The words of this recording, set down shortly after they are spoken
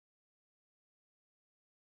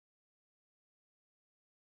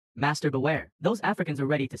Master, beware. Those Africans are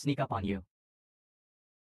ready to sneak up on you.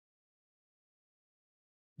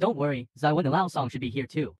 Don't worry, Zaiwen and Lao Song should be here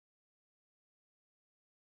too.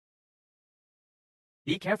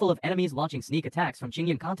 Be careful of enemies launching sneak attacks from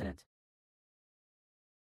Qingyan continent.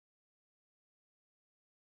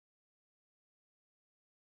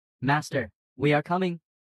 Master, we are coming.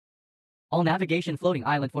 All navigation floating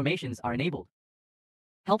island formations are enabled.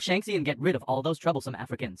 Help Shangxian get rid of all those troublesome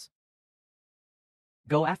Africans.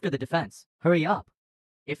 Go after the defense. Hurry up.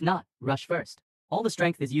 If not, rush first. All the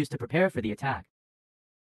strength is used to prepare for the attack.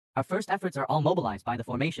 Our first efforts are all mobilized by the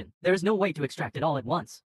formation. There is no way to extract it all at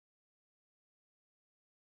once.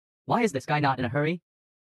 Why is this guy not in a hurry?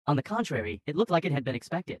 On the contrary, it looked like it had been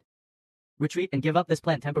expected. Retreat and give up this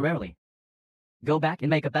plan temporarily. Go back and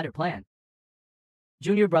make a better plan.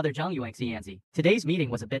 Junior brother Zhang Yuanxianzi, today's meeting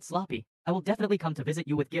was a bit sloppy. I will definitely come to visit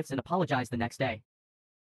you with gifts and apologize the next day.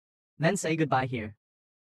 Then say goodbye here.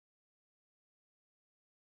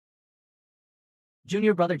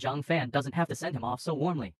 Junior brother Zhang Fan doesn't have to send him off so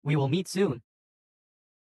warmly. We will meet soon.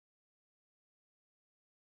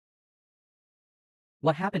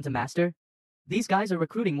 What happened to Master? These guys are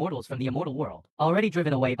recruiting mortals from the immortal world, already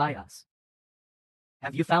driven away by us.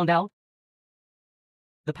 Have you found out?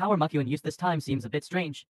 The power Mukyuan used this time seems a bit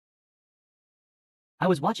strange. I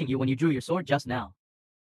was watching you when you drew your sword just now.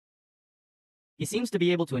 He seems to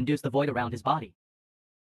be able to induce the void around his body.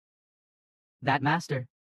 That Master.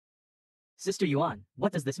 Sister Yuan,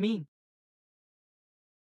 what does this mean?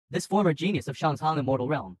 This former genius of Shangshang Immortal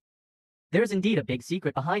Realm. There is indeed a big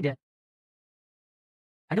secret behind it.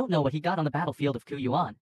 I don't know what he got on the battlefield of Ku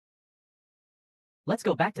Yuan. Let's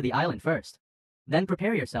go back to the island first. Then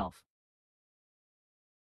prepare yourself.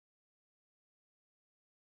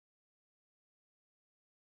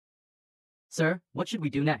 Sir, what should we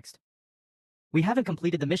do next? We haven't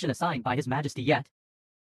completed the mission assigned by His Majesty yet.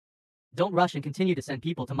 Don't rush and continue to send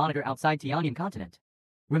people to monitor outside Tianyan continent.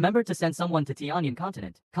 Remember to send someone to Tianyan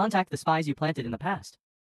continent. Contact the spies you planted in the past.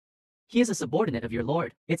 He is a subordinate of your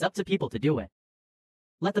lord. It's up to people to do it.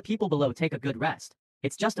 Let the people below take a good rest.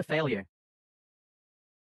 It's just a failure.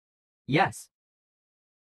 Yes.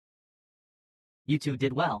 You two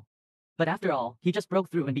did well. But after all, he just broke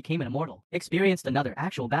through and became an immortal. Experienced another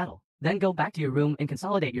actual battle. Then go back to your room and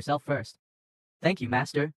consolidate yourself first. Thank you,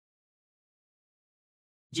 Master.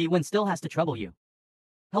 Ji-Wen still has to trouble you.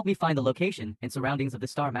 Help me find the location and surroundings of the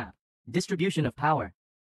star map. Distribution of power.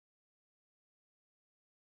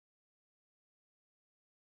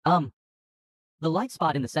 The light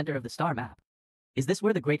spot in the center of the star map. Is this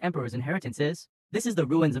where the Great Emperor's inheritance is? This is the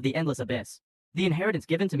ruins of the Endless Abyss. The inheritance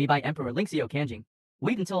given to me by Emperor Lingxiao Kanjing.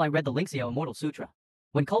 Wait until I read the Lingxiao Immortal Sutra.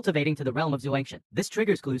 When cultivating to the realm of Zuangshan, this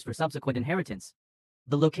triggers clues for subsequent inheritance.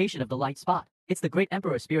 The location of the light spot. It's the Great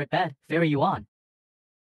Emperor's spirit bed, Fairy Yuan.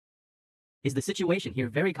 Is the situation here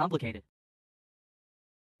very complicated?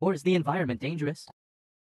 Or is the environment dangerous?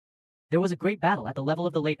 There was a great battle at the level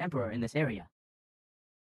of the late Emperor in this area.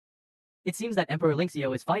 It seems that Emperor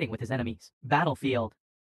Lingxiao is fighting with his enemies. Battlefield.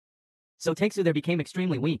 So Taixu there became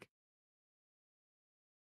extremely weak,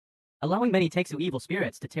 allowing many Taixu evil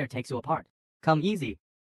spirits to tear Taixu apart. Come easy.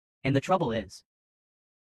 And the trouble is,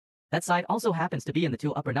 that side also happens to be in the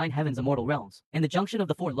 2 upper 9 heavens immortal realms, and the junction of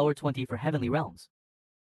the 4 lower 20 for heavenly realms.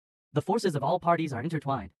 The forces of all parties are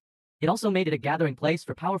intertwined. It also made it a gathering place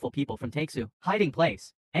for powerful people from Taixu. Hiding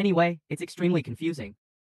place. Anyway, it's extremely confusing.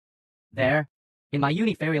 There. In my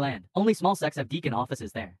uni fairyland, only small sects have deacon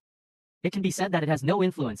offices there. It can be said that it has no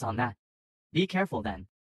influence on that. Be careful then.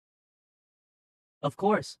 Of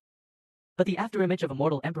course. But the afterimage of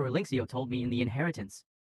immortal Emperor Lingxiao told me in the inheritance.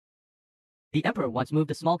 The Emperor once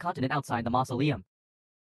moved a small continent outside the mausoleum.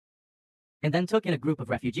 And then took in a group of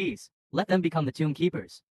refugees. Let them become the tomb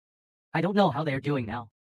keepers. I don't know how they are doing now.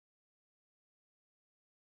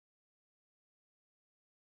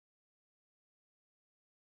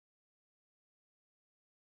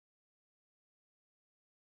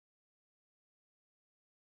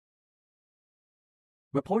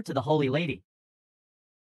 Report to the Holy Lady.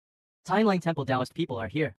 Tianlang Temple Taoist people are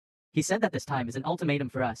here. He said that this time is an ultimatum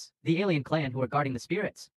for us, the alien clan who are guarding the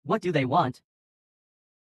spirits. What do they want?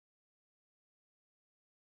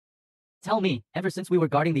 Tell me, ever since we were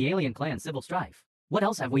guarding the alien clan civil strife, what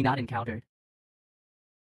else have we not encountered?